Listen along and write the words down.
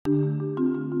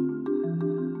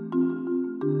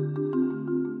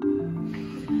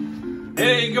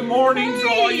Hey, good morning to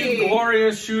all you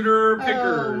glorious shooter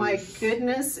pickers. Oh my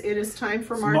goodness, it is time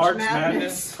for March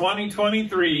Madness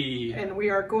 2023. And we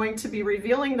are going to be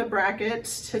revealing the bracket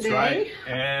today. That's right.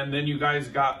 And then you guys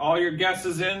got all your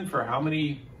guesses in for how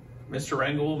many Mr.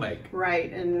 Rangel will make.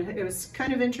 Right, and it was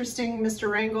kind of interesting. Mr.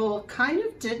 Rangel kind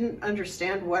of didn't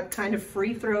understand what kind of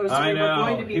free throws we were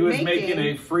going to be making. He was making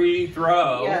a free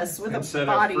throw with instead a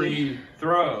body. of free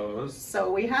throws.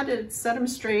 So we had to set him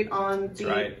straight on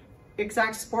the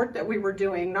exact sport that we were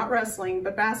doing, not wrestling,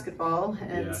 but basketball.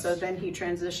 And so then he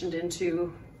transitioned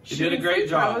into shooting free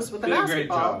throws with a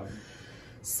basketball.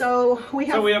 So we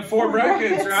have four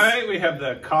brackets, right? We have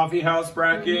the Coffee House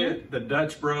bracket, the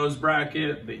Dutch Bros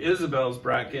bracket, the Isabel's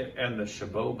bracket, and the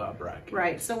Shaboba bracket.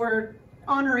 Right. So we're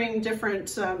honoring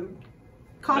different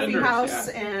coffee house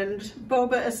and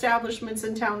boba establishments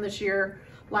in town this year.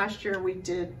 Last year we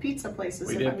did pizza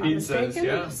places, if I'm not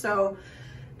mistaken. So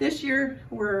this year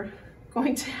we're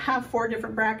going to have 4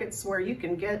 different brackets where you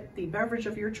can get the beverage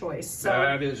of your choice. So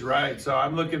that is right. So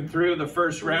I'm looking through the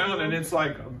first round, and it's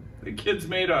like the kids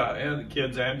made and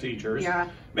kids and teachers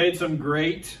made some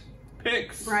great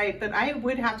picks. Right, but I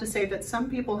would have to say that some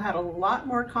people had a lot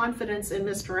more confidence in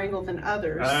Mr. Rangel than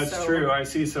others. That's true. I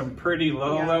see some pretty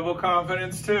low level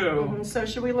confidence too. So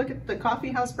should we look at the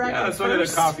Coffee House bracket let's look at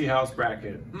the Coffee House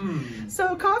bracket.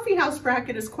 So Coffee House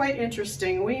bracket is quite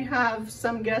interesting. We have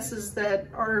some guesses that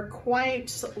are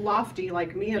quite lofty,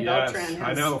 like Mia Beltran has.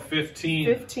 I know, 15.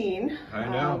 15.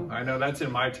 I know, that's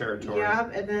in my territory.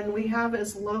 Yeah, and then we have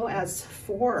as low as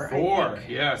 4. 4,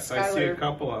 yes, Skylar. I see a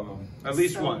couple of them. At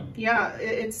least one. Yeah,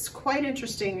 it's quite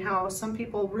interesting how some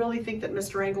people really think that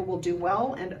Mr. Rangel will do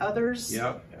well, and others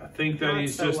I think that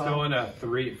he's just throwing a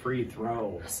free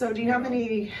throw. So do you have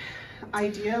any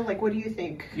idea? Like, what do you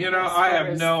think? I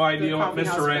have no idea what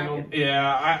Mr. Rangel...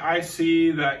 I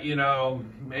see that,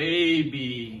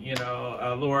 maybe,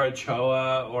 Laura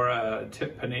Choa or a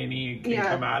Tip Panini can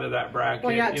come out of that bracket.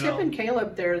 Well, Tip and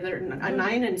Caleb, they're a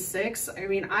 9 and 6. I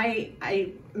mean,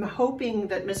 I'm hoping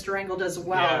that Mr. Rangel does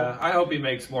well. Yeah, I hope he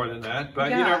makes more than that,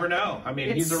 but you never know. I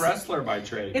mean, he's a wrestler by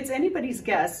trade. It's anybody's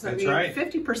guess. That's right.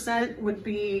 50% would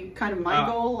be kind of my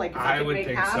goal. Like, if I could make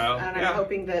half, and I'm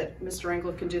hoping that Mr.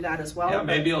 Rangel can do that as well. Yeah,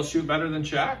 maybe he'll shoot better than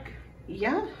Shaq.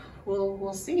 Yeah.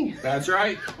 We'll see. That's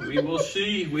right. We will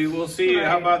see. We will see.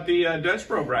 How about the Dutch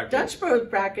Bro bracket? Dutch Bro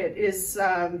bracket is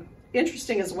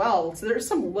interesting as well. So there's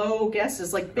some low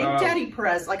guesses, like Big Daddy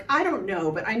Perez. Like, I don't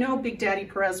know, but I know Big Daddy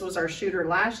Perez was our shooter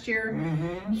last year.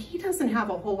 He doesn't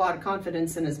have a whole lot of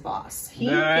confidence in his boss.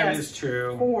 That is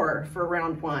true. 4 for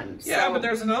round 1. Yeah, but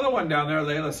there's another one down there.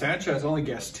 Layla Sanchez only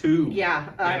guessed 2. Yeah.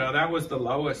 that was the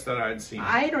lowest that I'd seen.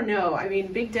 I don't know. I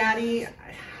mean, Big Daddy...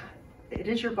 It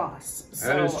is your boss.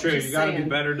 That is true. You got to be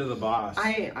better to the boss.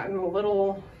 I'm a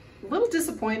little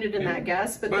disappointed in that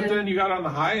guess, but then you got on the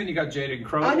high and you got Jaden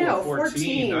Crow with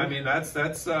 14. I mean, that's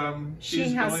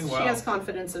she's doing well. She has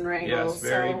confidence in Rangel. Yes,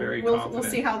 very confident. We'll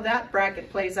see how that bracket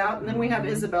plays out, and then we have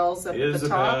Isabel's up at the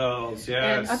top. Yes.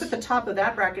 And up at the top of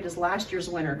that bracket is last year's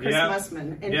winner, Chris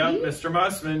Mussman. And Mr.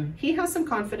 Mussman. He has some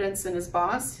confidence in his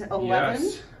boss. 11.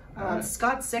 Yes.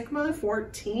 Scott Sigma,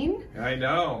 14. I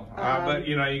know, but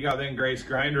you got then Grace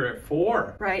Grinder at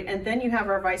 4. Right, and then you have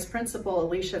our vice principal,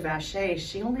 Alicia Vache.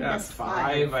 She only has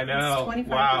 5. I know. That's 25%.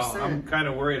 Wow, I'm kind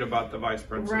of worried about the vice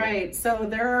principal. Right, so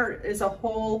there is a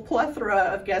whole plethora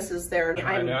of guesses there.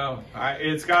 I know.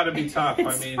 It's got to be tough.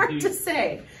 It's hard to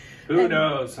say. Who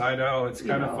knows? I know. It's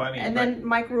kind of funny. And then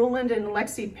Mike Ruland and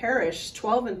Lexi Parrish,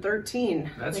 12 and 13.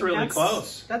 That's really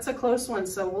close. That's a close one.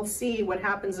 So we'll see what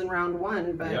happens in round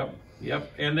 1. But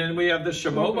Yep. And then we have the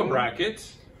Shaboba bracket.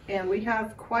 And we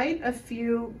have quite a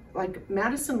few, like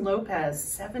Madison Lopez,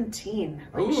 17.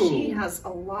 Like, she has a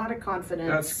lot of confidence.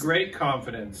 That's great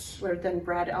confidence. Where then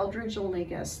Brad Eldridge only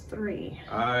guessed 3.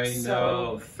 I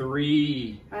know,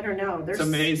 3. I don't know. It's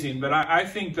amazing. But I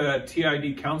think the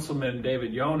TID councilman,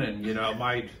 David Yonan,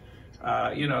 might...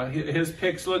 his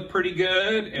picks look pretty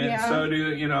good, and so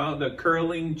do, the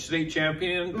curling state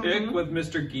champion pick with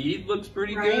Mr. Geed looks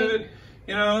pretty good.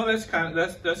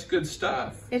 That's good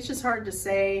stuff. It's just hard to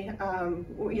say.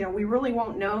 We really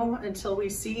won't know until we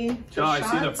see the shots.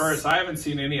 I see the first. I haven't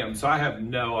seen any of them, so I have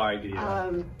no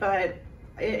idea. But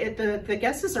the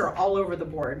guesses are all over the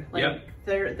board. Like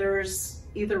there's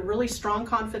either really strong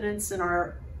confidence in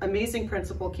our amazing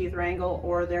principal, Keith Rangel,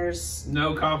 or there's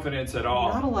no confidence at all.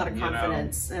 Not a lot of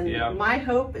confidence. And my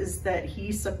hope is that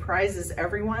he surprises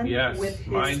everyone with his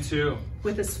mine too.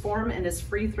 with his form and his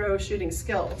free throw shooting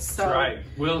skills. So, that's right.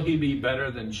 Will he be better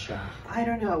than Shaq? I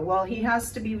don't know. Well, he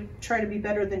has to try to be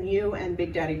better than you and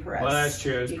Big Daddy Perez. Well, that's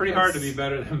true. It's pretty hard to be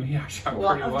better than me. I shot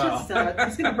pretty well.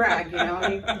 He's going to brag, you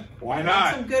know. Why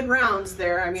not? Some good rounds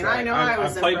there. I mean, right. I know I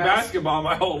was played impressed. basketball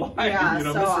my whole life. Yeah, you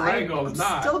know, so Mr. Rangel is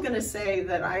not. I'm still going to say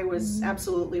that I was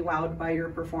absolutely wowed by your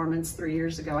performance 3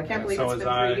 years ago. I can't believe it's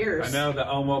been 3 years. I know the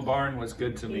Omo Barn was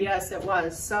good to me. Yes, it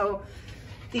was. So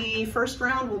the first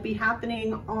round will be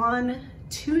happening on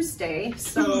Tuesday.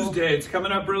 Tuesday, it's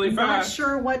coming up really fast. Not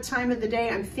sure what time of the day.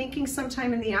 I'm thinking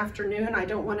sometime in the afternoon. I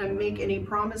don't want to make any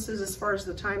promises as far as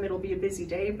the time. It'll be a busy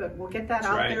day, but we'll get that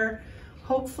out there.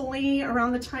 Hopefully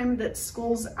around the time that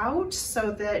school's out,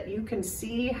 so that you can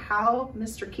see how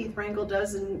Mr. Keith Rangel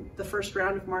does in the first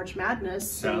round of March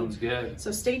Madness. Sounds good.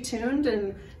 So stay tuned,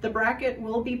 and the bracket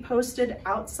will be posted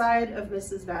outside of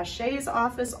Mrs. Vachey's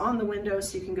office on the window,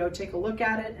 so you can go take a look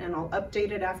at it, and I'll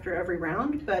update it after every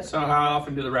round. But so how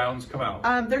often do the rounds come out?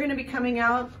 They're going to be coming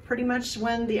out pretty much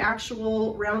when the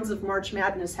actual rounds of March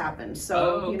Madness happen.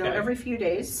 So, you know, every few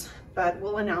days. But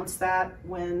we'll announce that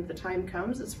when the time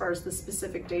comes as far as the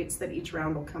specific dates that each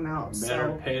round will come out.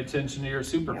 Better pay attention to your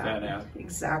Superfan app.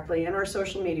 Exactly, and our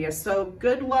social media. So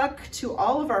good luck to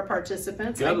all of our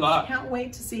participants. Good luck. I can't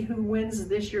wait to see who wins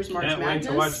this year's March Madness. Can't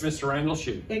wait to watch Mr. Rangel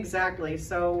shoot. Exactly,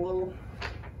 so we'll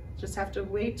just have to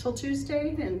wait till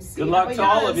Tuesday and see. Good luck to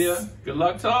all of you. Good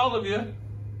luck to all of you.